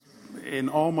in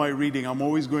all my reading, I'm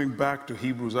always going back to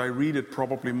Hebrews. I read it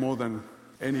probably more than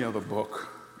any other book.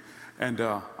 And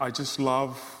I just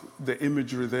love the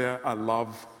imagery there. I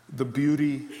love the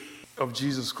beauty of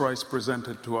Jesus Christ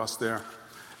presented to us there.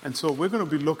 And so we're going to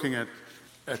be looking at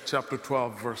chapter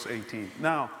 12, verse 18.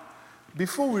 Now,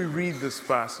 before we read this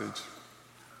passage,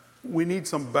 we need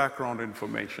some background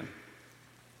information.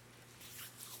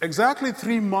 Exactly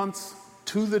 3 months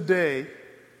to the day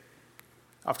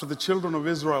after the children of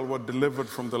Israel were delivered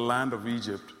from the land of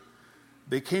Egypt,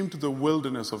 they came to the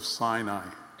wilderness of Sinai.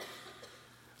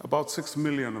 About 6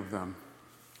 million of them.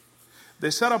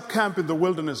 They set up camp in the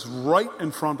wilderness right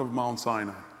in front of Mount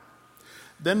Sinai.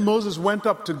 Then Moses went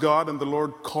up to God, and the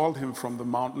Lord called him from the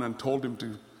mountain and told him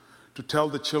to tell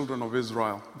the children of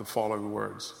Israel the following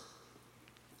words.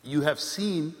 You have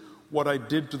seen what I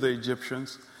did to the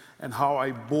Egyptians and how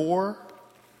I bore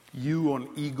you on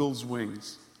eagle's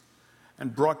wings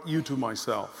and brought you to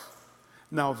myself.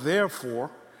 Now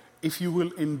therefore, if you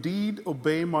will indeed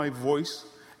obey my voice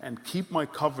and keep my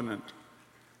covenant,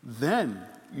 then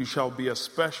you shall be a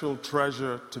special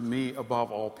treasure to me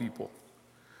above all people.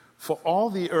 For all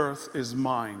the earth is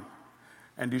mine,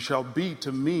 and you shall be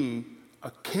to me a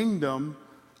kingdom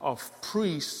of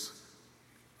priests,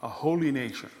 a holy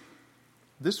nation.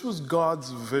 This was God's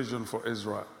vision for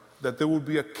Israel, that there would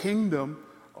be a kingdom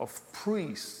of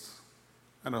priests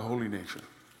and a holy nation.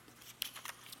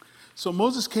 So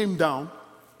Moses came down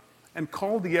and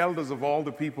called the elders of all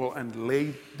the people and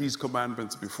laid these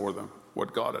commandments before them,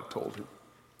 what God had told him.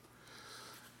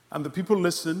 And the people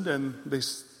listened, and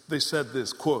they said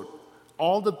this, quote,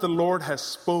 all that the Lord has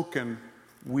spoken,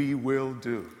 we will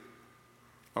do.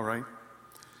 All right?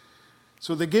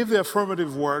 So they gave the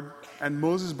affirmative word, and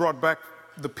Moses brought back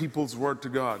the people's word to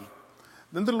God.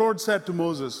 Then the Lord said to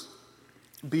Moses,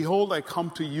 behold, I come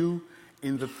to you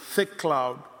in the thick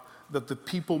cloud, that the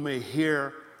people may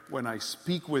hear when I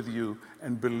speak with you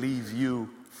and believe you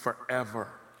forever.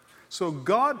 So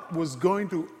God was going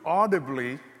to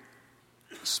audibly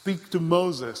speak to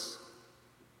Moses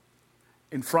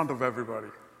in front of everybody.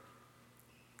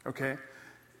 Okay?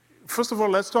 First of all,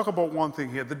 let's talk about one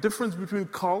thing here. The difference between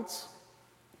cults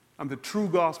and the true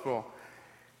gospel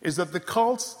is that the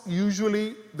cults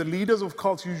usually, the leaders of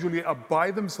cults usually are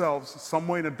by themselves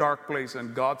somewhere in a dark place,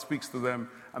 and God speaks to them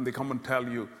and they come and tell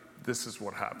you, this is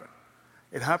what happened.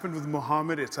 It happened with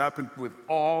Muhammad. It's happened with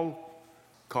all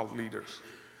cult leaders.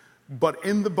 But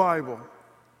in the Bible,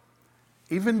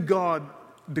 even God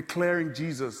declaring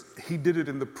Jesus, he did it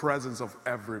in the presence of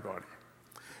everybody.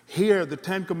 Here, the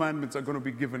 10 Commandments are going to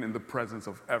be given in the presence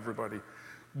of everybody.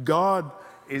 God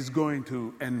is going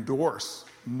to endorse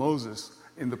Moses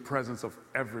in the presence of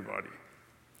everybody.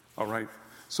 All right?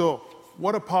 So,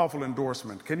 what a powerful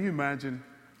endorsement. Can you imagine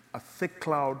a thick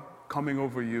cloud coming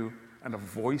over you and a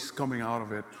voice coming out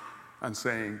of it and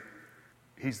saying,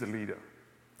 he's the leader?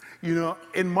 You know,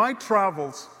 in my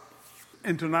travels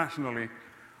internationally,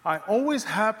 I always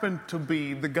happen to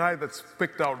be the guy that's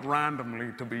picked out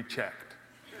randomly to be checked.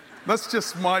 That's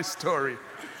just my story.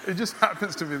 It just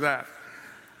happens to be that.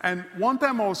 And one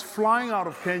time I was flying out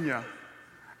of Kenya,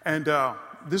 and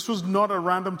this was not a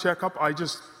random checkup. I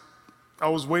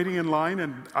was waiting in line,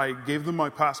 and I gave them my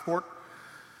passport.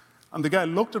 And the guy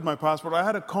looked at my passport. I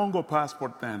had a Congo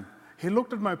passport then. He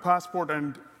looked at my passport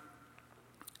and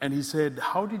he said,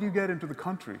 how did you get into the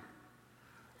country?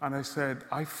 And I said,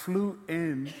 I flew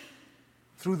in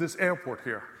through this airport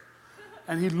here.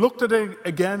 And he looked at it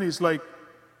again. He's like,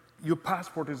 your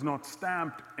passport is not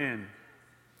stamped in.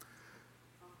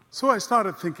 So I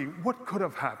started thinking, what could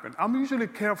have happened? I'm usually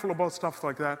careful about stuff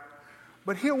like that.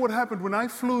 But here what happened, when I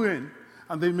flew in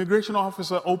and the immigration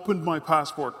officer opened my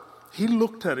passport, he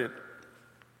looked at it,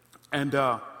 and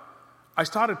I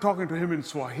started talking to him in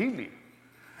Swahili.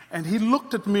 And he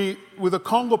looked at me with a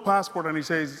Congo passport, and he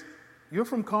says, you're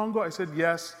from Congo? I said,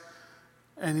 yes.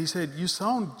 And he said, you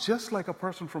sound just like a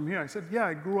person from here. I said, yeah,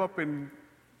 I grew up in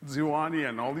Ziwani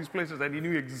and all these places. And he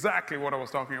knew exactly what I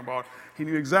was talking about. He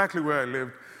knew exactly where I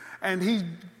lived. And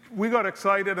we got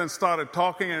excited and started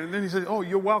talking, and then he said, oh,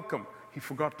 you're welcome. He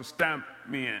forgot to stamp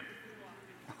me in.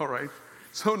 All right?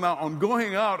 So now, on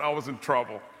going out, I was in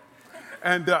trouble.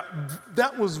 And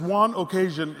that was one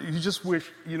occasion you just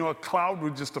wish, a cloud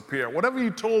would just appear. Whatever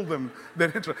you told them,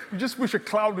 you just wish a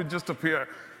cloud would just appear.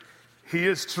 He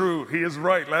is true. He is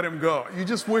right. Let him go. You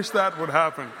just wish that would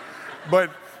happen.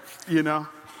 But,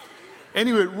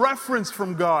 Anyway, reference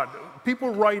from God.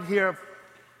 People write here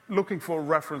looking for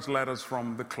reference letters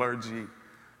from the clergy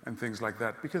and things like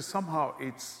that, because somehow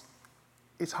it's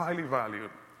highly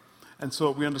valued. And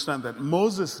so we understand that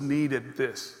Moses needed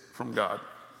this from God.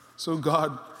 So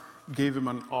God gave him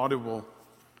an audible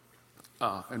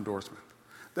endorsement.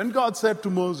 Then God said to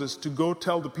Moses to go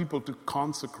tell the people to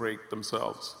consecrate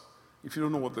themselves. If you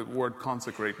don't know what the word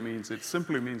consecrate means, it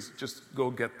simply means just go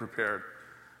get prepared.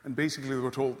 And basically they were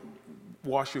told,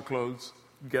 wash your clothes,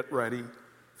 get ready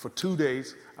for 2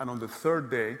 days, and on the third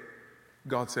day,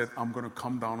 God said, I'm going to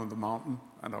come down on the mountain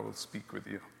and I will speak with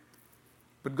you.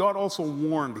 But God also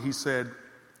warned, he said,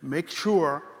 make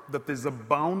sure that there's a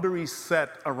boundary set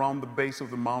around the base of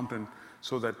the mountain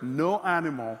so that no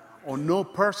animal or no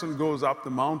person goes up the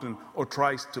mountain or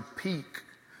tries to peek,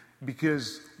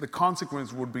 because the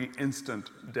consequence would be instant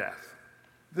death.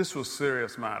 This was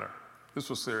serious matter. This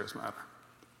was serious matter.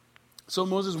 So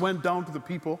Moses went down to the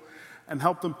people and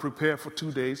helped them prepare for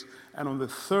 2 days. And on the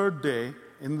third day,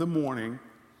 in the morning,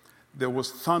 there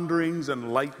was thunderings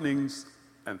and lightnings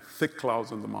and thick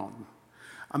clouds on the mountain.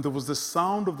 And there was the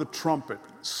sound of the trumpet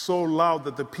so loud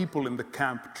that the people in the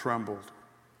camp trembled.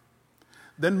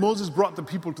 Then Moses brought the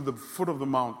people to the foot of the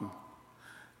mountain.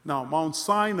 Now, Mount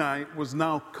Sinai was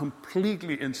now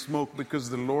completely in smoke because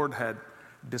the Lord had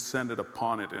descended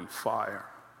upon it in fire.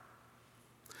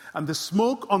 And the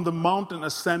smoke on the mountain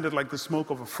ascended like the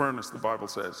smoke of a furnace, the Bible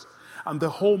says. And the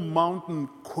whole mountain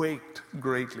quaked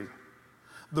greatly.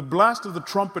 The blast of the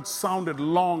trumpet sounded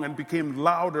long and became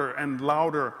louder and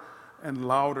louder and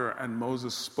louder. And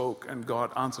Moses spoke, and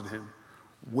God answered him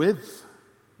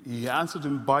He answered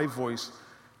him by voice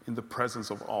in the presence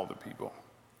of all the people.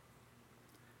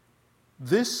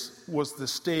 This was the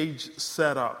stage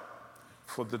set up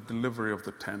for the delivery of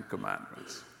the Ten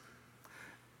Commandments.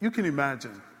 You can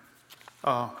imagine,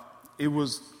 it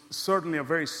was certainly a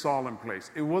very solemn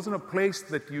place. It wasn't a place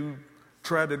that you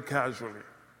treaded casually.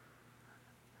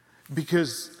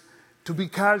 Because to be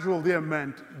casual there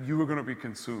meant you were going to be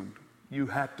consumed. You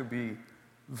had to be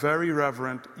very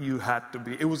reverent.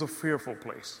 It was a fearful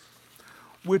place.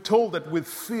 We're told that with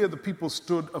fear the people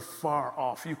stood afar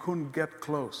off. You couldn't get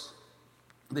close.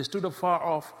 They stood afar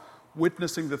off,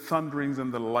 witnessing the thunderings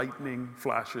and the lightning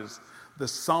flashes, the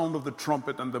sound of the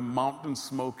trumpet and the mountain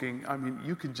smoking. I mean,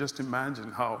 you can just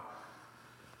imagine how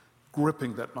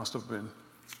gripping that must have been.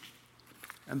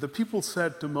 And the people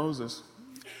said to Moses,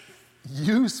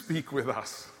 you speak with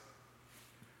us.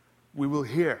 We will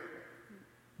hear,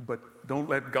 but don't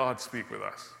let God speak with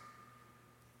us,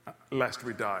 lest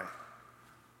we die.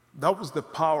 That was the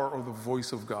power of the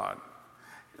voice of God.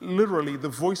 Literally, the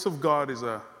voice of God is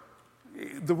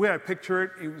the way I picture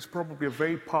it, it was probably a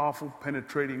very powerful,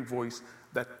 penetrating voice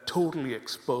that totally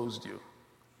exposed you.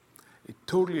 It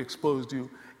totally exposed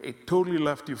you. It totally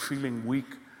left you feeling weak.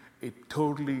 It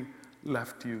totally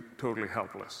left you totally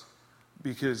helpless.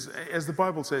 Because as the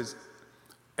Bible says,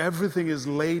 everything is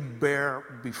laid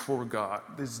bare before God.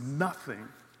 There's nothing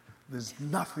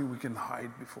we can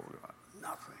hide before God.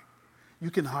 Nothing.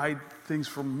 You can hide things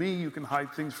from me. You can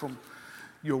hide things from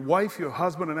your wife, your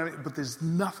husband, and everything, but there's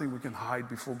nothing we can hide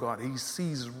before God. He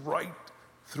sees right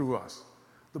through us.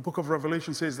 The book of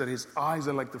Revelation says that his eyes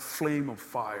are like the flame of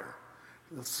fire.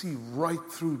 He'll see right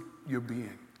through your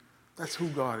being. That's who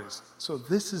God is. So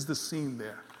this is the scene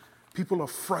there. People are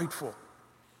frightful.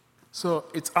 So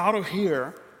it's out of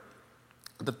here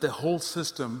that the whole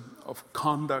system of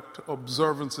conduct,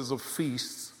 observances of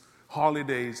feasts,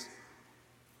 holidays,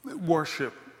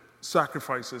 worship,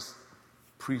 sacrifices,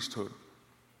 priesthood,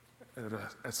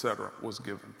 etc. was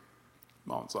given.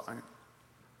 Mount Zion.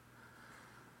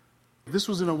 This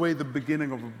was in a way the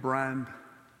beginning of a brand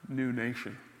new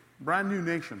nation. Brand new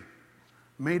nation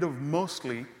made of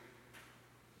mostly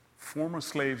former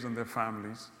slaves and their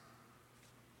families,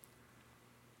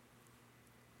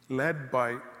 led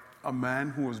by a man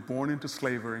who was born into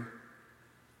slavery,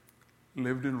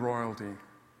 lived in royalty,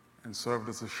 and served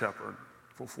as a shepherd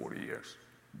for 40 years.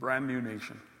 Brand new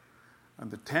nation. And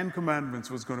the Ten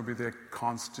Commandments was going to be their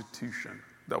constitution.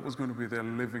 That was going to be their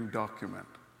living document.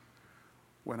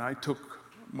 When I took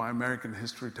my American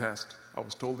history test, I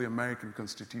was told the American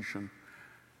Constitution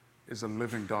is a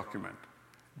living document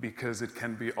because it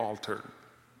can be altered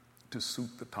to suit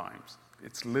the times.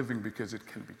 It's living because it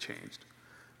can be changed.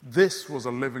 This was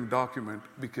a living document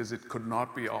because it could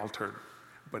not be altered,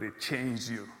 but it changed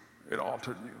you. It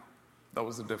altered you. That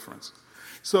was the difference.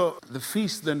 So the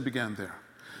feast then began there.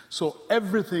 So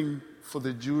everything for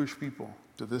the Jewish people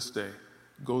to this day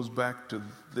goes back to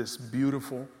this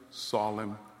beautiful,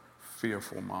 solemn,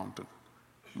 fearful mountain,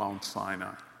 Mount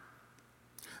Sinai.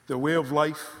 Their way of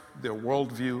life, their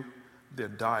worldview, their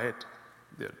diet,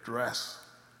 their dress,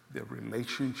 their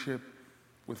relationship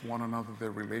with one another,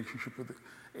 their relationship with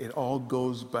it all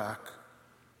goes back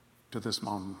to this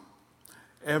mountain.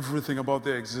 Everything about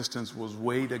their existence was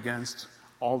weighed against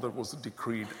all that was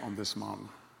decreed on this mountain.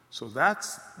 So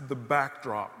that's the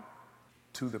backdrop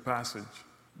to the passage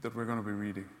that we're going to be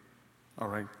reading. All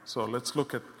right, so let's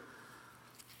look at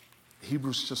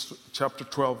Hebrews chapter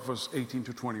 12, verse 18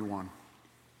 to 21.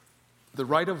 The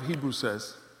writer of Hebrews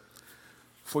says,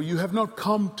 "For you have not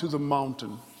come to the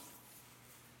mountain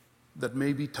that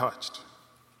may be touched,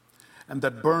 and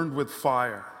that burned with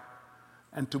fire,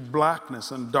 and to blackness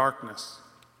and darkness,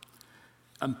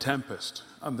 and tempest,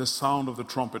 and the sound of the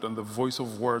trumpet, and the voice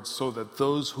of words, so that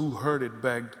those who heard it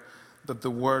begged that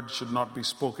the word should not be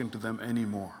spoken to them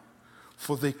anymore.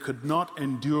 For they could not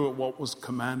endure what was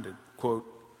commanded." Quote,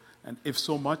 "And if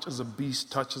so much as a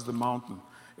beast touches the mountain,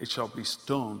 it shall be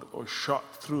stoned or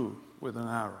shot through with an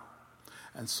arrow.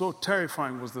 And so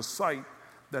terrifying was the sight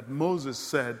that Moses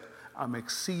said, 'I'm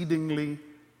exceedingly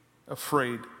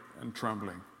afraid and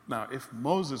trembling.'" Now, if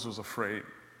Moses was afraid,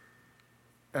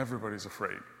 everybody's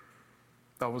afraid.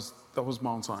 That was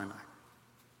Mount Sinai.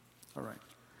 All right.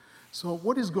 So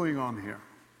what is going on here?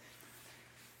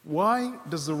 Why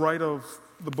does the writer of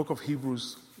the book of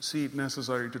Hebrews see it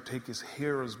necessary to take his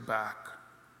hearers back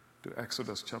to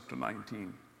Exodus chapter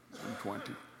 19 and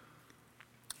 20?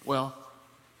 Well,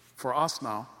 for us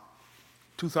now,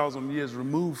 2,000 years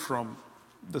removed from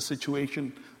the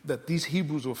situation that these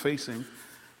Hebrews were facing,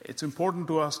 it's important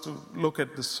to us to look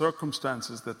at the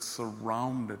circumstances that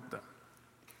surrounded them.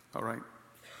 All right?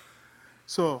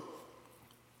 So,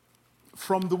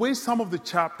 from the way some of the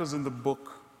chapters in the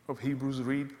book of Hebrews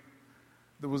read,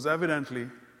 there was evidently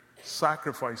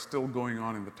sacrifice still going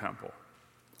on in the temple.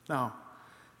 Now,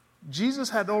 Jesus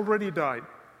had already died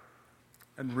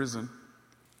and risen.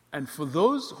 And for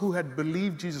those who had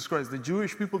believed Jesus Christ, the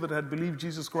Jewish people that had believed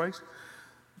Jesus Christ,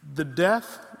 the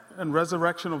death and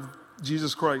resurrection of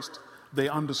Jesus Christ, they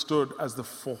understood as the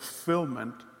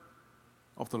fulfillment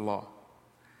of the law.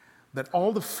 That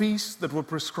all the feasts that were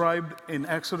prescribed in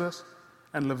Exodus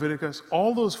and Leviticus,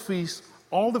 all those feasts,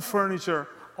 all the furniture,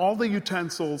 all the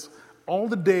utensils, all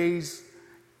the days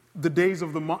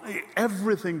of the month,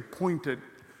 everything pointed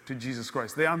to Jesus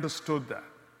Christ. They understood that.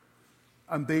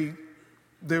 And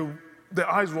their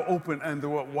eyes were open and they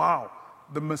were, wow,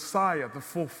 the Messiah, the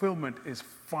fulfillment is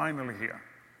finally here.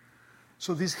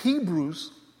 So these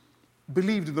Hebrews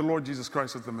believed in the Lord Jesus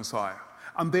Christ as the Messiah.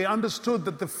 And they understood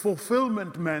that the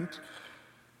fulfillment meant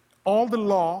all the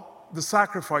law, the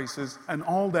sacrifices, and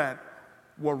all that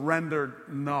were rendered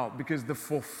null because the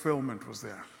fulfillment was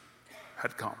there,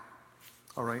 had come.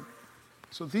 All right?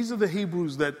 So these are the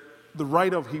Hebrews that the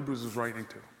writer of Hebrews is writing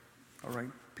to. All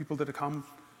right? People that have come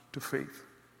to faith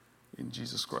in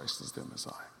Jesus Christ as their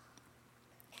Messiah.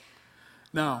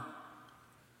 Now,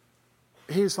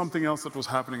 here's something else that was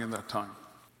happening in that time.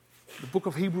 The book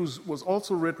of Hebrews was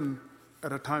also written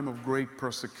at a time of great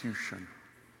persecution.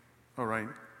 All right?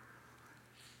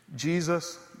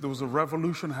 Jesus, there was a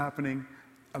revolution happening.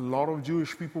 A lot of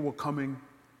Jewish people were coming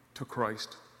to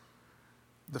Christ.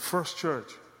 The first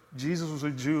church, Jesus was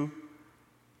a Jew.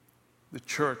 The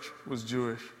church was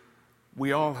Jewish.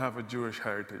 We all have a Jewish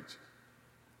heritage.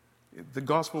 The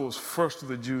gospel was first to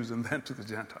the Jews and then to the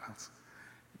Gentiles.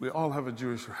 We all have a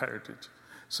Jewish heritage.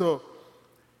 So,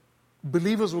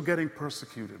 believers were getting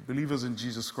persecuted. Believers in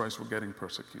Jesus Christ were getting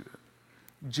persecuted.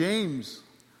 James,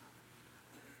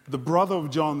 the brother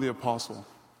of John the Apostle,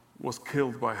 was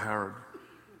killed by Herod.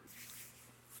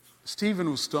 Stephen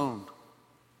was stoned.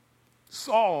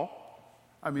 Saul,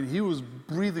 he was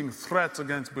breathing threats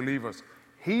against believers.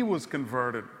 He was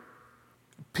converted.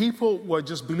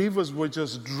 Believers were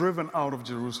just driven out of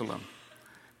Jerusalem.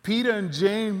 Peter and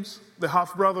James, the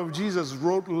half-brother of Jesus,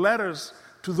 wrote letters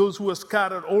to those who were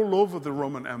scattered all over the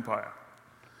Roman Empire.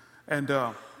 And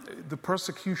the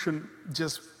persecution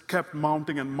just kept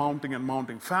mounting and mounting and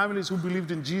mounting. Families who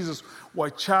believed in Jesus were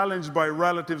challenged by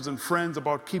relatives and friends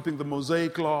about keeping the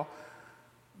Mosaic law.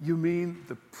 You mean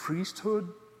the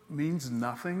priesthood means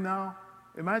nothing now?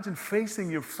 Imagine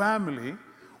facing your family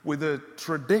with a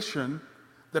tradition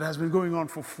that has been going on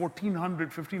for 1,400,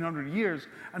 1,500 years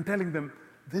and telling them,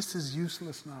 this is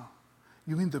useless now.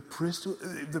 You mean the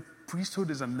priesthood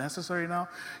is unnecessary now?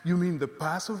 You mean the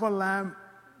Passover lamb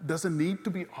doesn't need to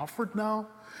be offered now?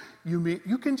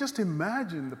 You can just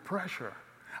imagine the pressure.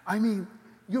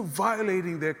 You're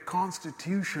violating their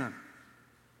constitution.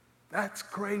 That's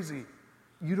crazy.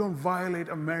 You don't violate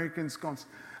America's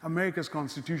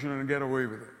constitution and get away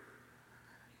with it.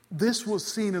 This was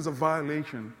seen as a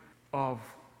violation of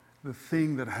the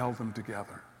thing that held them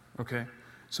together. Okay?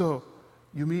 So,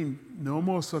 you mean no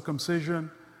more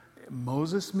circumcision?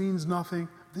 Moses means nothing?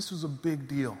 This was a big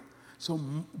deal. So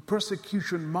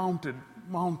persecution mounted.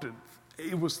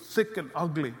 It was thick and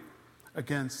ugly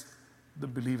against the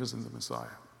believers in the Messiah.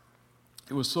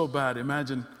 It was so bad.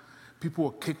 Imagine People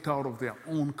were kicked out of their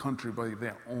own country by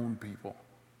their own people.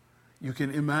 You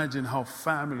can imagine how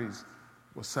families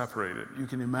were separated. You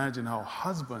can imagine how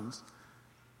husbands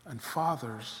and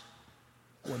fathers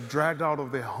were dragged out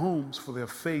of their homes for their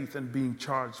faith and being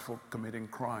charged for committing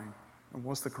crime. And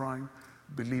what's the crime?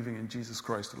 Believing in Jesus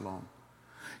Christ alone.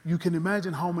 You can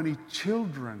imagine how many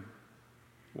children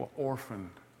were orphaned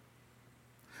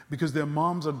because their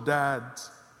moms or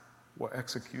dads were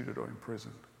executed or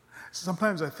imprisoned.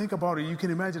 Sometimes I think about it, you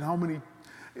can imagine how many,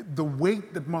 the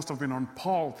weight that must have been on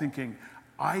Paul thinking,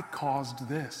 I caused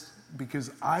this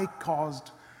because I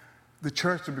caused the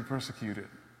church to be persecuted.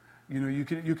 You know,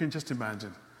 you can just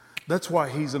imagine. That's why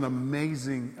he's an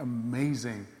amazing,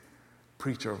 amazing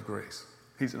preacher of grace.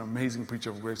 He's an amazing preacher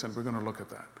of grace, and we're going to look at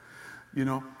that. You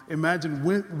know, imagine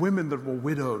women that were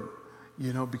widowed,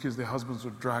 you know, because their husbands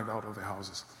were dragged out of their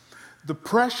houses. The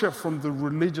pressure from the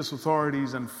religious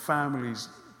authorities and families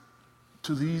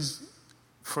to these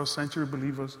first century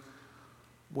believers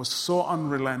was so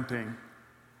unrelenting,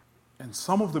 and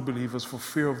some of the believers, for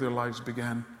fear of their lives,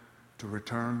 began to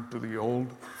return to the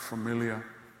old, familiar,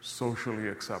 socially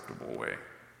acceptable way.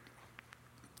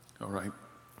 All right?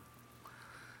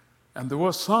 And there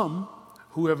were some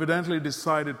who evidently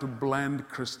decided to blend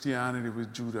Christianity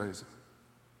with Judaism.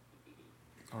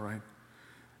 All right?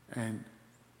 And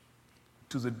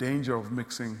to the danger of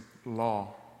mixing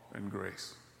law and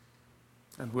grace.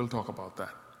 And we'll talk about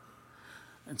that.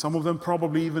 And some of them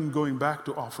probably even going back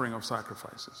to offering of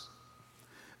sacrifices.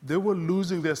 They were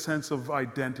losing their sense of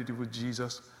identity with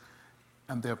Jesus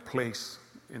and their place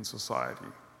in society.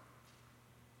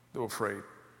 They were afraid.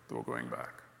 They were going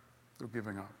back. They were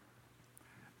giving up.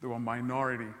 They were a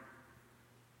minority.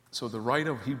 So the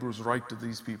writer of Hebrews writes to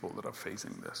these people that are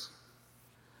facing this.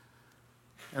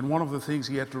 And one of the things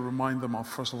he had to remind them of,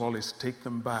 first of all, is take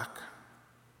them back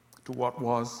to what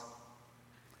was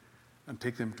and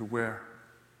take them to where.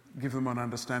 Give them an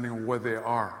understanding of where they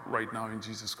are right now in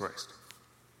Jesus Christ.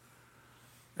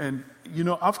 And, you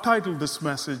know, I've titled this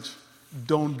message,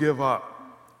 Don't Give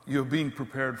Up. You're being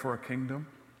prepared for a kingdom.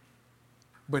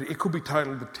 But it could be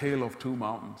titled The Tale of Two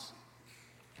Mountains.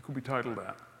 It could be titled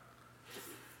that.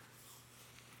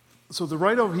 So the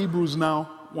writer of Hebrews now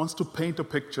wants to paint a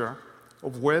picture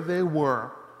of where they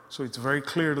were, so it's very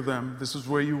clear to them, this is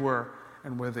where you were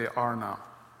and where they are now.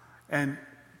 And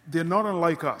they're not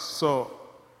unlike us, so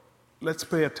let's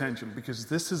pay attention, because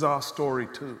this is our story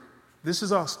too. This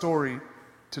is our story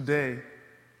today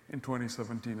in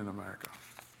 2017 in America.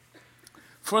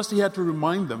 First, he had to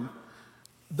remind them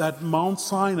that Mount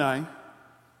Sinai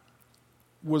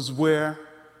was where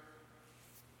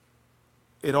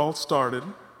it all started,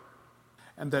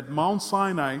 and that Mount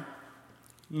Sinai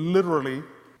literally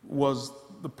was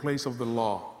the place of the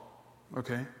law,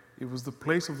 okay? It was the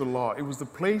place of the law. It was the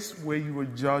place where you were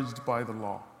judged by the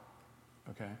law,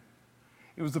 okay?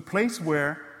 It was the place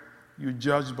where you're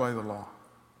judged by the law.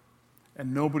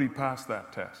 And nobody passed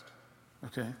that test,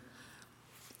 okay?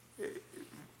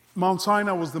 Mount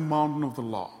Sinai was the mountain of the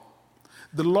law.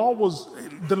 The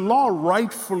law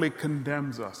rightfully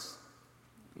condemns us.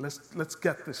 Let's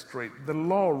get this straight. The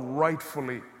law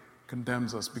rightfully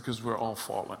condemns us because we're all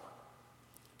fallen.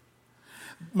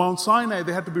 Mount Sinai,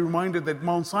 they had to be reminded that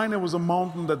Mount Sinai was a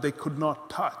mountain that they could not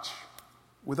touch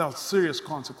without serious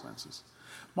consequences.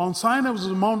 Mount Sinai was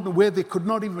a mountain where they could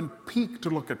not even peek to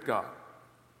look at God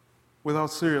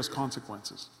without serious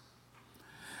consequences.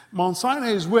 Mount Sinai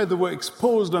is where they were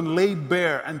exposed and laid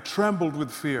bare and trembled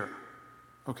with fear.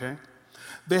 Okay?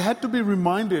 They had to be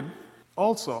reminded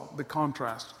also, the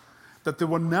contrast, that they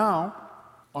were now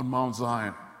on Mount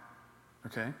Zion.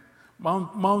 Okay?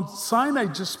 Mount Sinai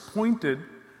just pointed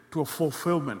to a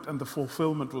fulfillment, and the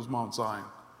fulfillment was Mount Zion.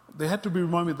 They had to be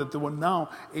reminded that they were now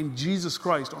in Jesus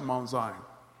Christ on Mount Zion,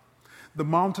 the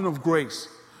mountain of grace,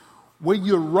 where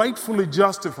you're rightfully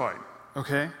justified,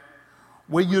 okay?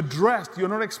 Where you're dressed, you're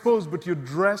not exposed, but you're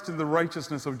dressed in the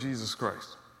righteousness of Jesus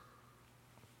Christ.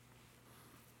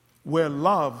 Where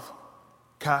love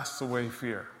casts away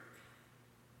fear.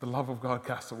 The love of God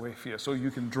casts away fear, so you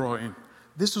can draw in.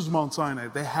 This was Mount Sinai.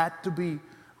 They had to be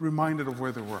reminded of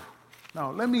where they were.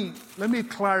 Now, let me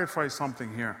clarify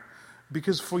something here.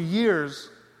 Because for years,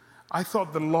 I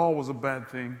thought the law was a bad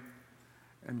thing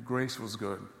and grace was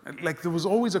good. Like there was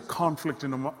always a conflict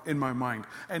in my mind.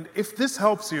 And if this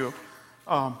helps you,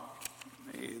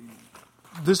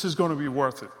 this is going to be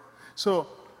worth it. So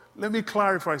let me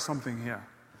clarify something here.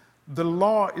 The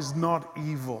law is not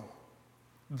evil.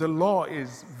 The law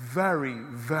is very,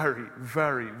 very,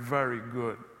 very, very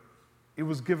good. It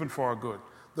was given for our good.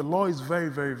 The law is very,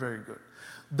 very, very good.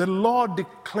 The law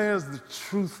declares the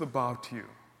truth about you.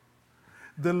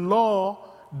 The law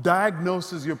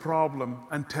diagnoses your problem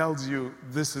and tells you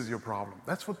this is your problem.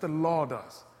 That's what the law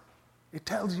does. It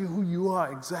tells you who you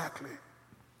are exactly.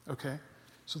 Okay?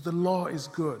 So the law is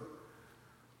good.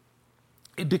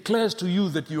 It declares to you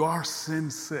that you are sin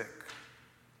sick.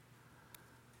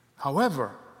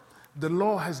 However, the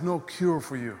law has no cure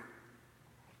for you.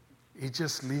 It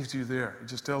just leaves you there. It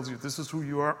just tells you this is who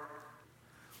you are.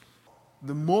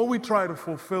 The more we try to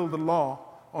fulfill the law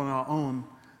on our own,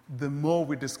 the more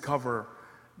we discover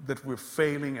that we're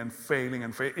failing and failing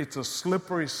and failing. It's a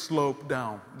slippery slope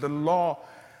down.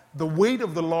 The weight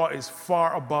of the law is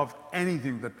far above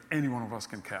anything that any one of us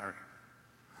can carry.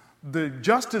 The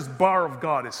justice bar of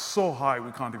God is so high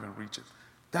we can't even reach it.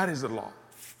 That is the law.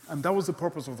 And that was the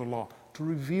purpose of the law, to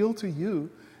reveal to you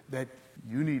that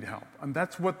you need help. And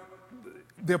that's what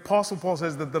the Apostle Paul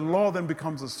says, that the law then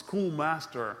becomes a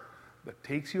schoolmaster that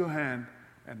takes your hand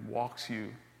and walks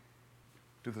you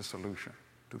to the solution,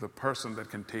 to the person that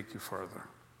can take you further.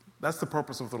 That's the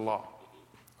purpose of the law.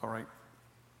 All right?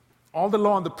 All the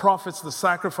law and the prophets, the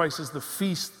sacrifices, the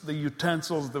feasts, the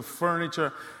utensils, the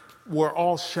furniture, were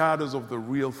all shadows of the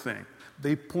real thing.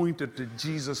 They pointed to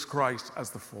Jesus Christ as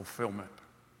the fulfillment.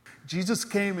 Jesus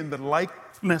came in the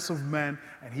likeness of man,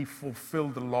 and he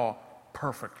fulfilled the law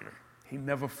perfectly. He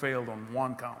never failed on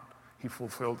one count. He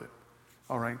fulfilled it.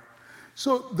 All right?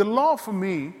 So the law for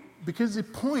me, because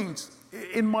it points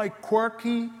in my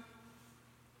quirky,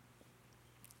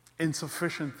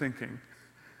 insufficient thinking,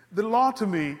 the law to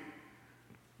me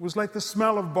was like the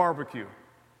smell of barbecue.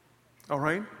 All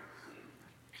right?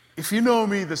 If you know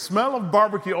me, the smell of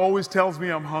barbecue always tells me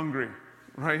I'm hungry,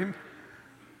 right?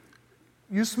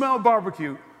 You smell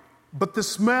barbecue, but the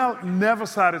smell never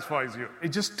satisfies you. It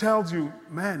just tells you,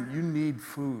 man, you need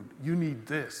food. You need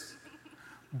this.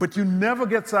 But you never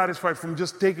get satisfied from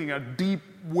just taking a deep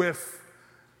whiff,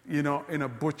 in a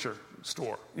butcher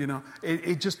store.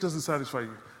 It just doesn't satisfy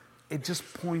you. It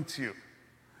just points you.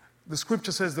 The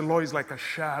scripture says the law is like a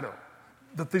shadow,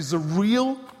 that there's a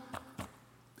real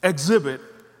exhibit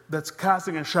that's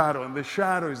casting a shadow, and the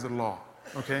shadow is the law,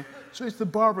 okay? So it's the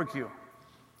barbecue.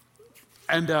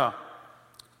 And the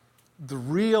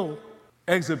real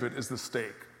exhibit is the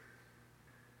steak.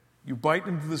 You bite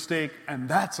into the steak, and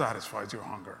that satisfies your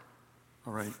hunger,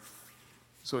 all right?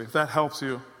 So if that helps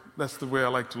you, that's the way I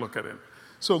like to look at it.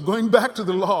 So going back to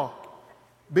the law,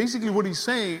 basically what he's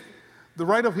saying, the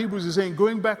writer of Hebrews is saying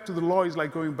going back to the law is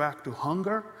like going back to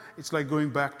hunger. It's like going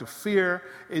back to fear.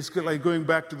 It's like going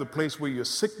back to the place where your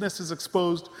sickness is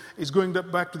exposed. It's going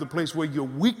back to the place where your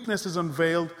weakness is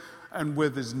unveiled and where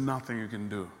there's nothing you can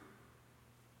do.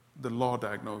 The law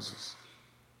diagnoses.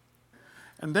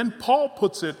 And then Paul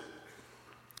puts it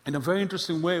in a very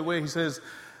interesting way where he says,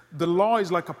 the law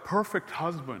is like a perfect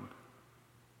husband.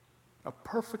 A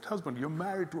perfect husband. You're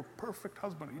married to a perfect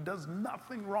husband. He does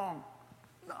nothing wrong.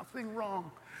 Nothing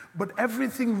wrong. But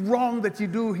everything wrong that you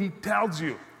do, he tells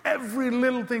you. Every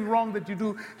little thing wrong that you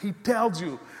do, he tells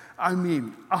you.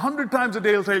 100 times a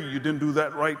day he'll tell you, you didn't do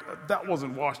that right. That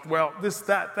wasn't washed well. This,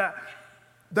 that.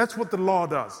 That's what the law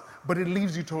does. But it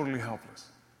leaves you totally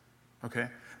helpless. Okay?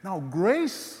 Now,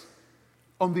 grace,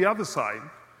 on the other side,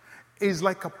 is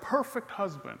like a perfect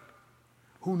husband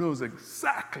who knows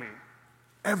exactly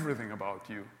everything about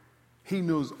you. He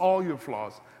knows all your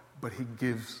flaws, but he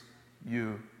gives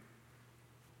you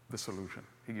the solution.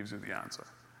 He gives you the answer.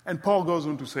 And Paul goes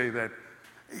on to say that,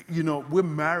 we're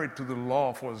married to the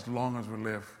law for as long as we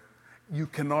live. You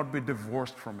cannot be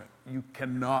divorced from it. You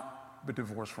cannot be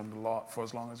divorced from the law for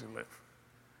as long as you live.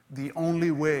 The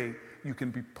only way you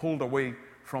can be pulled away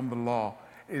from the law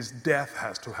is death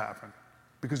has to happen.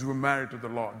 Because we're married to the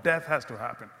law. Death has to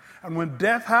happen. And when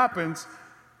death happens,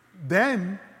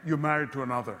 then you're married to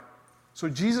another. So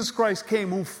Jesus Christ came,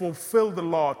 who fulfilled the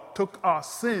law, took our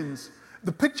sins.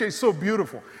 The picture is so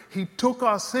beautiful. He took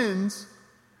our sins,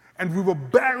 and we were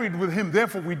buried with him.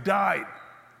 Therefore, we died.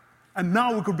 And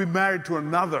now we could be married to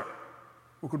another.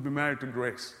 We could be married to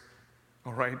grace.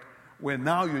 All right? Where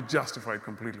now you're justified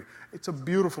completely. It's a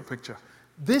beautiful picture.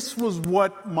 This was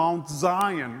what Mount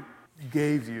Zion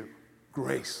gave you.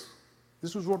 Grace.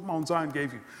 This was what Mount Zion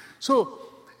gave you. So,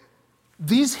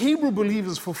 these Hebrew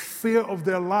believers, for fear of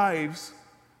their lives,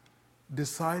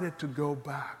 decided to go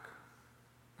back.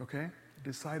 Okay?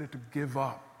 Decided to give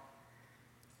up.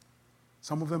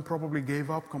 Some of them probably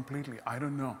gave up completely. I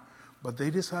don't know. But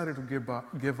they decided to give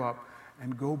up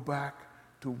and go back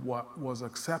to what was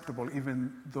acceptable,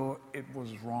 even though it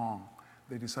was wrong.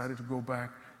 They decided to go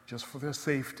back just for their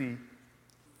safety.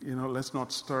 Let's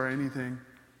not stir anything.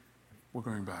 We're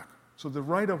going back. So the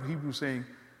writer of Hebrews saying,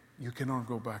 you cannot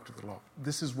go back to the law.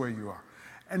 This is where you are.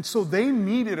 And so they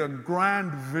needed a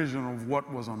grand vision of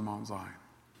what was on Mount Zion.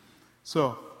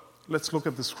 So let's look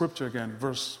at the scripture again.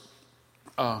 Verse,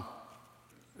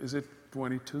 is it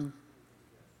 22?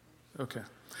 Okay.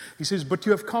 He says, but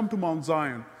you have come to Mount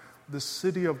Zion, the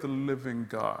city of the living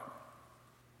God,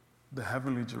 the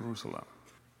heavenly Jerusalem,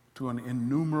 to an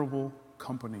innumerable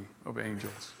company of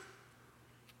angels.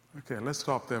 Okay, let's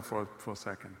stop there for a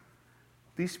second.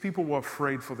 These people were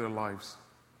afraid for their lives,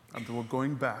 and they were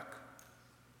going back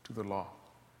to the law.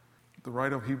 The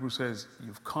writer of Hebrews says,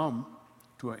 you've come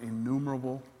to an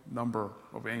innumerable number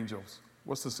of angels.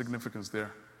 What's the significance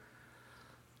there?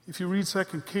 If you read 2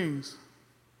 Kings,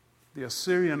 the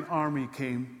Assyrian army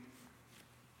came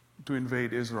to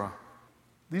invade Israel.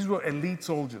 These were elite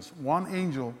soldiers. One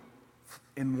angel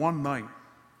in one night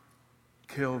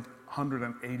killed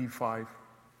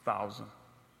 185,000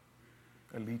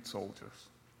 elite soldiers.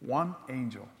 One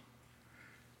angel.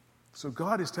 So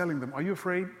God is telling them, are you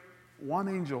afraid? One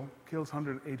angel kills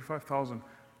 185,000.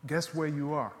 Guess where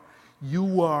you are?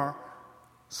 You are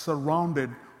surrounded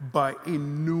by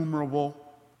innumerable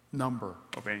number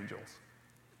of angels.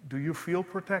 Do you feel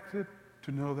protected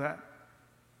to know that?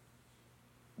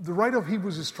 The writer of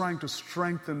Hebrews is trying to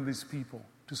strengthen these people,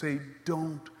 to say,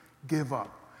 don't give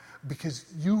up. Because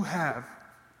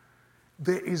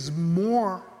there is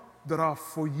more that are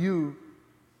for you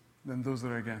than those that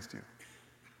are against you.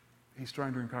 He's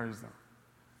trying to encourage them.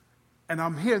 And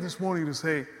I'm here this morning to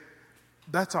say,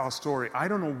 that's our story. I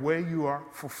don't know where you are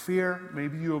for fear.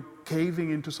 Maybe you're caving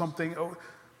into something. Oh,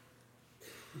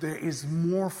 there is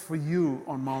more for you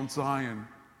on Mount Zion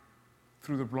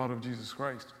through the blood of Jesus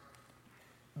Christ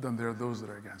than there are those that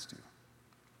are against you.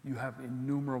 You have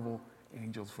innumerable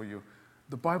angels for you.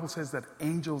 The Bible says that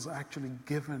angels are actually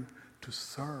given to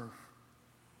serve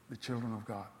the children of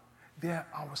God. They're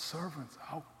our servants.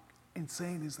 How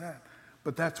insane is that?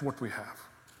 But that's what we have.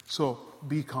 So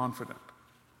be confident.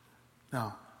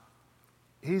 Now,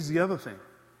 here's the other thing.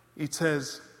 It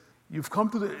says, you've come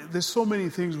to there's so many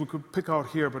things we could pick out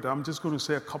here, but I'm just going to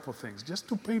say a couple of things, just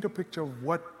to paint a picture of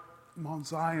what Mount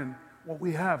Zion, what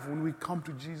we have when we come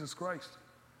to Jesus Christ.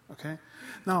 Okay?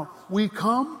 Now, we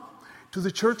come to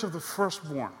the church of the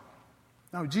firstborn.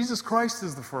 Now, Jesus Christ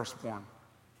is the firstborn.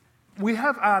 We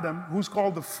have Adam, who's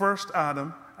called the first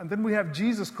Adam, and then we have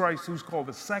Jesus Christ, who's called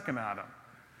the second Adam.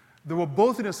 They were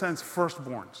both, in a sense,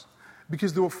 firstborns,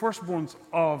 because they were firstborns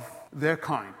of their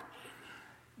kind.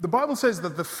 The Bible says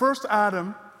that the first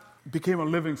Adam became a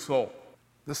living soul.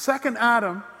 The second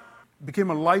Adam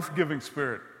became a life-giving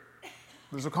spirit.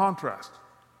 There's a contrast.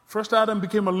 First Adam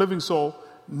became a living soul,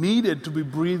 needed to be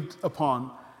breathed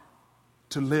upon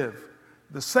to live.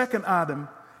 The second Adam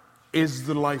is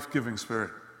the life-giving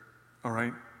spirit. All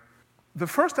right? The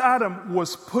first Adam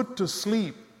was put to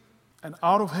sleep, and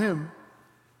out of him,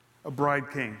 a bride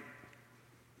came.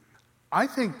 I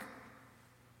think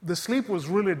the sleep was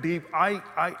really deep. I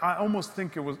almost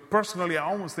think it was, personally, I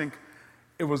almost think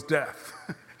it was death.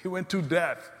 He went to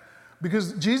death.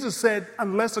 Because Jesus said,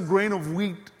 unless a grain of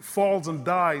wheat falls and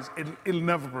dies, it'll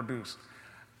never produce.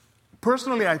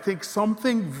 Personally, I think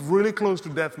something really close to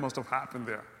death must have happened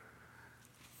there.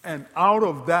 And out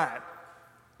of that,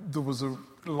 there was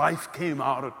life came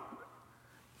out of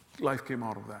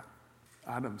that.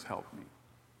 Adam's helped me.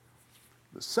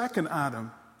 The second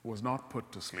Adam was not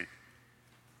put to sleep.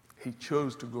 He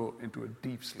chose to go into a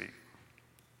deep sleep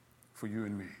for you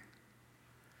and me.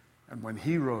 And when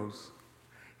he rose,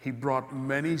 he brought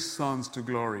many sons to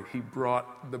glory. He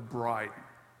brought the bride.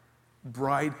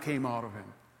 Bride came out of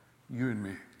him. You and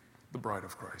me, the bride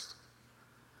of Christ.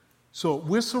 So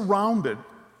we're surrounded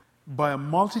by a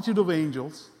multitude of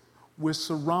angels. We're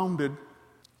surrounded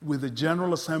with the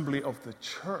general assembly of the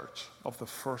church of the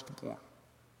firstborn.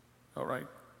 All right?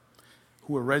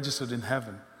 Who are registered in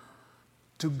heaven.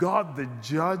 To God, the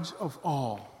judge of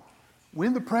all. We're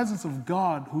in the presence of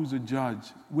God, who's a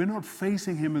judge. We're not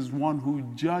facing him as one who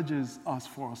judges us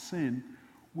for our sin.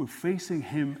 We're facing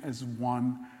him as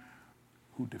one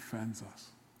who defends us.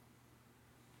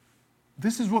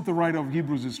 This is what the writer of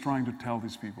Hebrews is trying to tell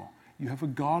these people. You have a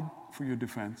God for your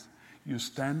defense. You're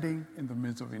standing in the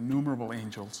midst of innumerable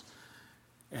angels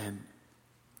and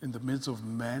in the midst of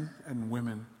men and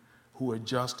women who are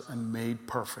just and made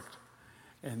perfect.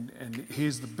 And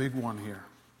here's the big one here.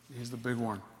 Here's the big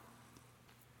one.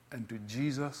 And to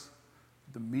Jesus,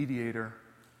 the mediator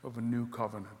of a new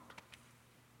covenant.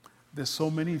 There's so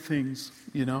many things,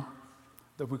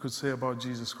 that we could say about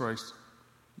Jesus Christ.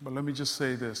 But let me just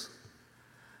say this.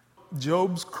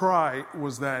 Job's cry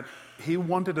was that he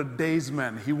wanted a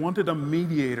daysman. He wanted a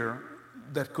mediator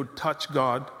that could touch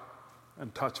God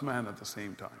and touch man at the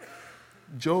same time.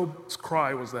 Job's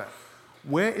cry was that.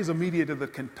 Where is a mediator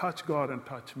that can touch God and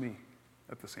touch me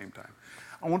at the same time?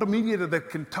 I want a mediator that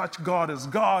can touch God as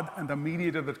God and a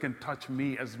mediator that can touch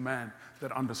me as man,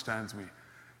 that understands me.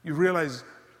 You realize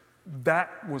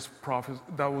that was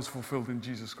fulfilled in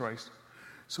Jesus Christ.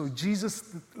 So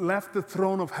Jesus left the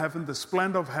throne of heaven, the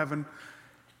splendor of heaven.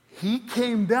 He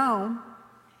came down.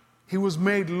 He was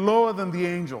made lower than the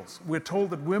angels. We're told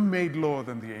that we're made lower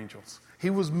than the angels. He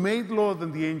was made lower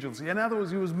than the angels. In other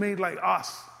words, he was made like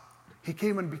us. He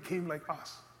came and became like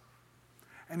us.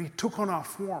 And he took on our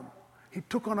form. He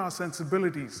took on our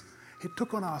sensibilities. He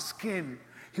took on our skin.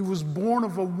 He was born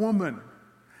of a woman.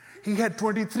 He had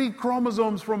 23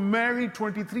 chromosomes from Mary,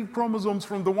 23 chromosomes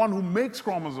from the one who makes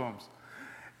chromosomes.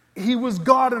 He was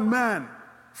God and man,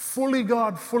 fully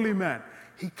God, fully man.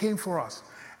 He came for us.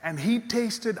 And he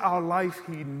tasted our life.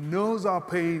 He knows our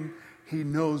pain. He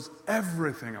knows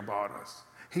everything about us.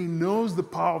 He knows the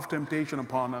power of temptation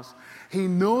upon us. He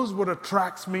knows what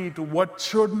attracts me to what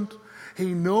shouldn't.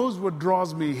 He knows what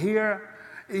draws me here.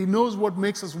 He knows what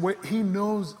makes us wait. He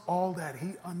knows all that.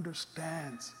 He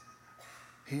understands.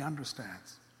 He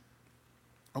understands.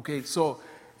 Okay, so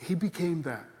he became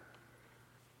that.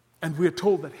 And we're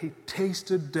told that he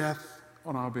tasted death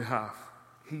on our behalf.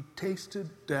 He tasted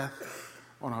death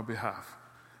on our behalf.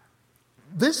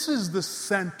 This is the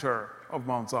center of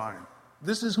Mount Zion.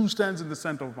 This is who stands in the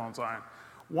center of Mount Zion.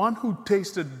 One who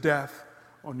tasted death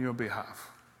on your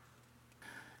behalf.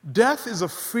 Death is a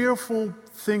fearful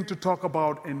thing to talk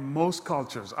about in most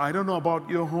cultures. I don't know about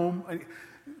your home.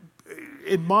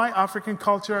 In my African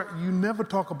culture, you never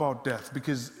talk about death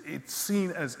because it's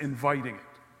seen as inviting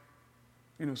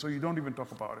it. So you don't even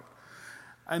talk about it.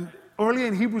 And early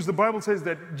in Hebrews, the Bible says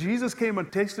that Jesus came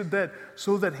and tasted death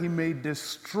so that he may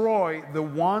destroy the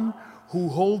one who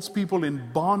holds people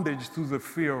in bondage through the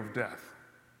fear of death.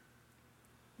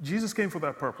 Jesus came for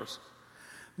that purpose.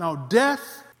 Now,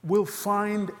 death will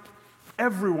find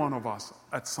every one of us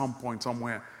at some point,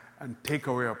 somewhere, and take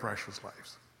away our precious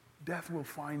lives. Death will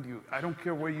find you. I don't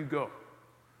care where you go.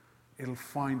 It'll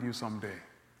find you someday.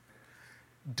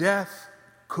 Death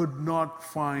could not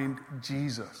find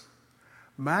Jesus.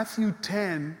 Matthew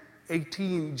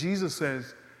 10:18, Jesus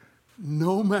says,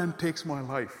 "No man takes my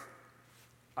life.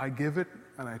 I give it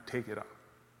and I take it up."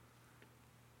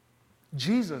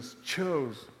 Jesus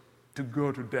chose to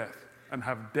go to death and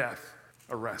have death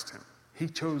arrest him. He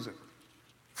chose it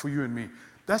for you and me.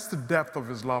 That's the depth of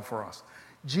his love for us.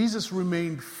 Jesus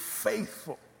remained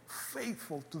faithful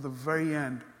to the very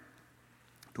end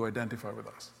to identify with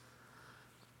us.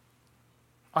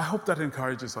 I hope that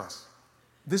encourages us.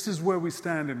 This is where we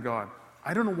stand in God.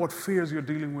 I don't know what fears you're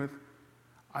dealing with.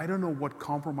 I don't know what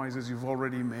compromises you've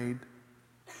already made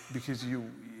because you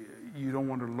don't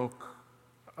want to look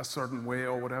a certain way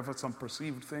or whatever, some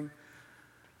perceived thing.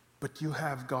 But you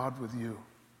have God with you.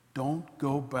 Don't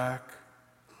go back.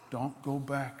 Don't go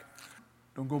back.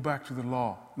 Don't go back to the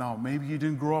law. Now, maybe you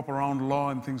didn't grow up around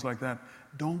law and things like that.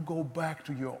 Don't go back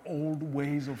to your old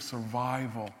ways of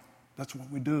survival. That's what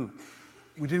we do.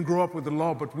 We didn't grow up with the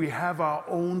law, but we have our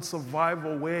own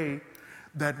survival way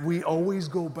that we always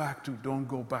go back to. Don't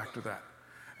go back to that.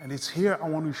 And it's here I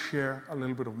want to share a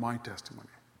little bit of my testimony.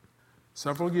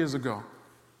 Several years ago,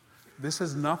 this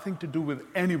has nothing to do with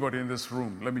anybody in this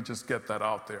room. Let me just get that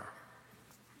out there.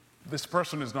 This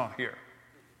person is not here.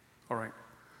 All right.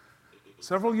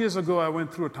 Several years ago, I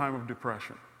went through a time of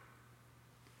depression.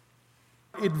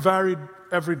 It varied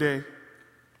every day.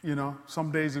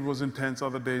 Some days it was intense,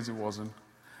 other days it wasn't.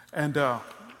 And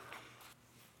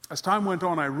as time went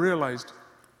on, I realized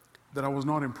that I was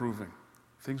not improving.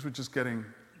 Things were just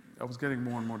I was getting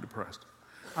more and more depressed.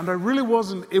 And it really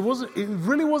wasn't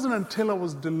until I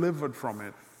was delivered from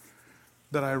it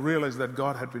that I realized that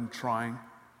God had been trying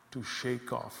to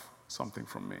shake off something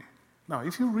from me. Now,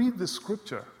 if you read the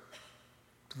scripture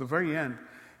to the very end,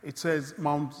 it says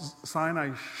Mount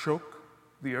Sinai shook,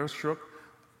 the earth shook,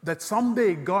 that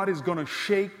someday God is going to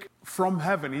shake from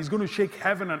heaven. He's going to shake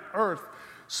heaven and earth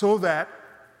so that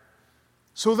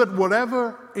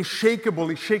whatever is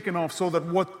shakeable is shaken off, so that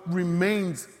what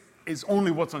remains is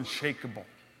only what's unshakable.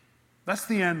 That's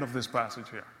the end of this passage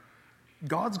here.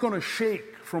 God's going to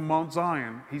shake from Mount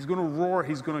Zion. He's going to roar.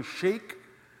 He's going to shake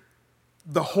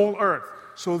the whole earth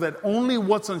so that only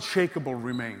what's unshakable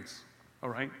remains. All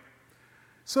right?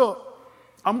 So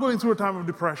I'm going through a time of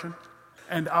depression.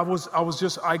 And I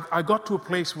got to a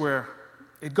place where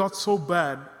it got so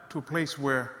bad, to a place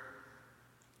where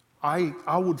I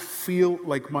would feel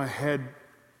like my head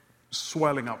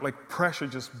swelling up, like pressure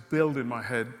just build in my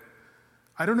head.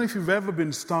 I don't know if you've ever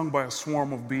been stung by a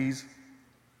swarm of bees.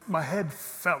 My head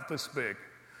felt this big.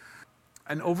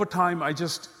 And over time,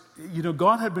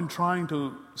 God had been trying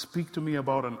to speak to me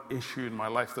about an issue in my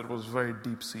life that was very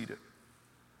deep-seated.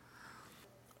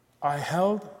 I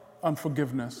held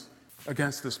unforgiveness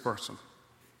against this person.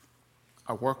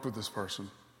 I worked with this person,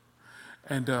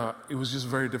 and it was just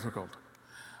very difficult.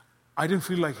 I didn't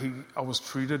feel like I was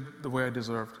treated the way I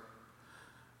deserved.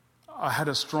 I had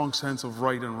a strong sense of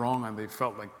right and wrong, and I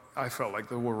felt like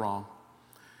they were wrong.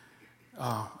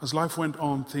 As life went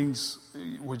on, things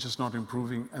were just not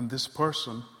improving, and this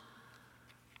person,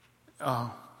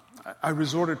 I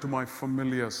resorted to my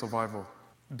familiar survival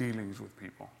dealings with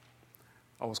people.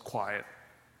 I was quiet.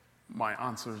 My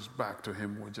answers back to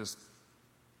him were just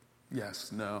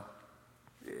yes, no.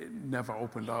 It never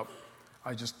opened up.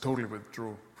 I just totally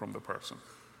withdrew from the person.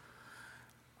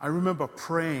 I remember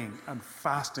praying and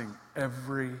fasting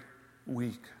every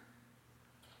week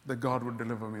that God would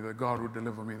deliver me, that God would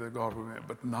deliver me, that God would,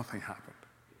 but nothing happened.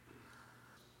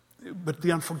 But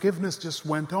the unforgiveness just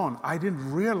went on. I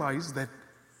didn't realize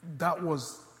that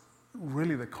was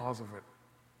really the cause of it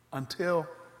until,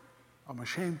 I'm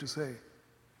ashamed to say,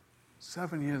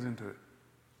 7 years into it.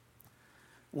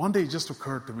 One day it just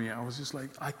occurred to me, I was just like,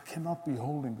 I cannot be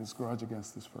holding this grudge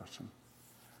against this person.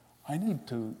 I need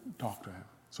to talk to him.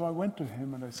 So I went to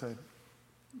him and I said,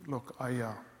 look,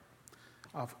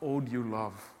 I've owed you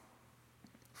love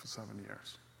for 7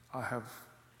 years. I have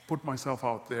put myself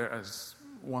out there as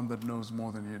one that knows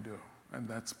more than you do, and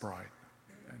that's pride.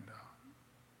 And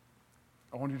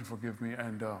I want you to forgive me,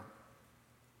 and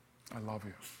I love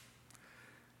you.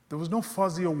 There was no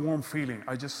fuzzy or warm feeling.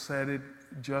 I just said it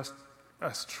just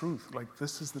as truth, like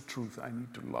this is the truth. I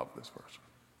need to love this person.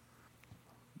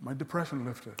 My depression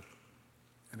lifted,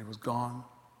 and it was gone,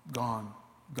 gone,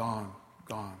 gone,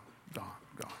 gone, gone,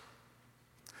 gone.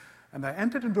 And I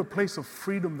entered into a place of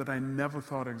freedom that I never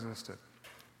thought existed.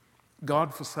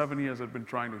 God, for 7 years, had been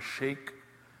trying to shake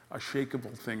a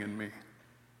shakeable thing in me.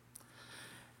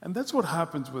 And that's what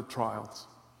happens with trials.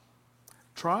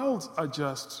 Trials are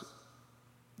just,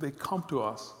 they come to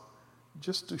us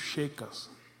just to shake us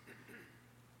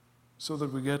so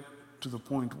that we get to the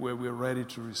point where we're ready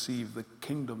to receive the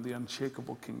kingdom, the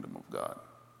unshakable kingdom of God.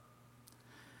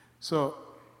 So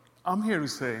I'm here to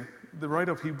say, the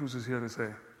writer of Hebrews is here to say,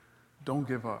 don't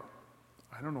give up.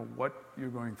 I don't know what you're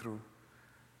going through.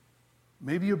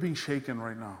 Maybe you're being shaken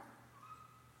right now.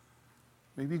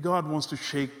 Maybe God wants to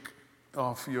shake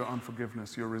off your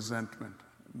unforgiveness, your resentment.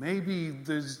 Maybe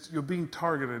you're being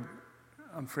targeted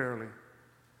unfairly.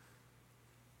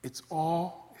 It's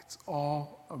all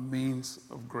a means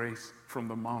of grace from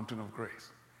the mountain of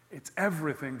grace. It's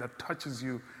everything that touches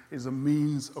you is a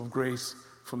means of grace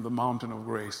from the mountain of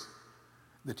grace,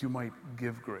 that you might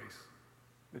give grace,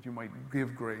 that you might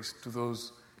give grace to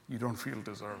those you don't feel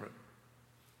deserve it.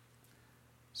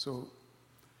 So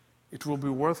it will be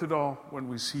worth it all when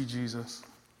we see Jesus.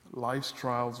 Life's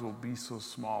trials will be so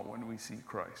small when we see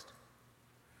Christ.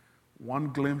 One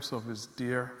glimpse of his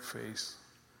dear face,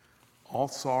 all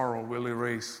sorrow will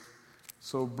erase.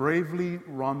 So bravely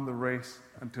run the race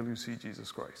until you see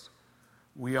Jesus Christ.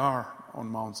 We are on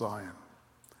Mount Zion.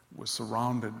 We're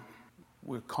surrounded.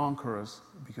 We're conquerors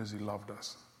because he loved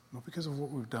us. Not because of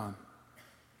what we've done,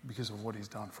 because of what he's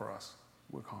done for us.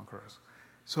 We're conquerors.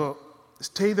 So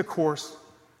stay the course.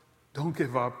 Don't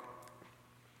give up.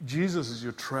 Jesus is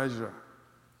your treasure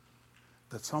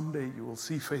that someday you will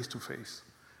see face to face.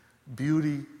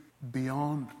 Beauty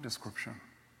beyond description.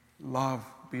 Love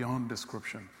beyond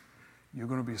description. You're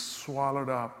going to be swallowed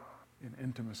up in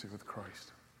intimacy with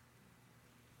Christ.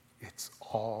 It's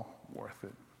all worth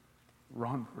it.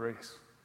 Run the race.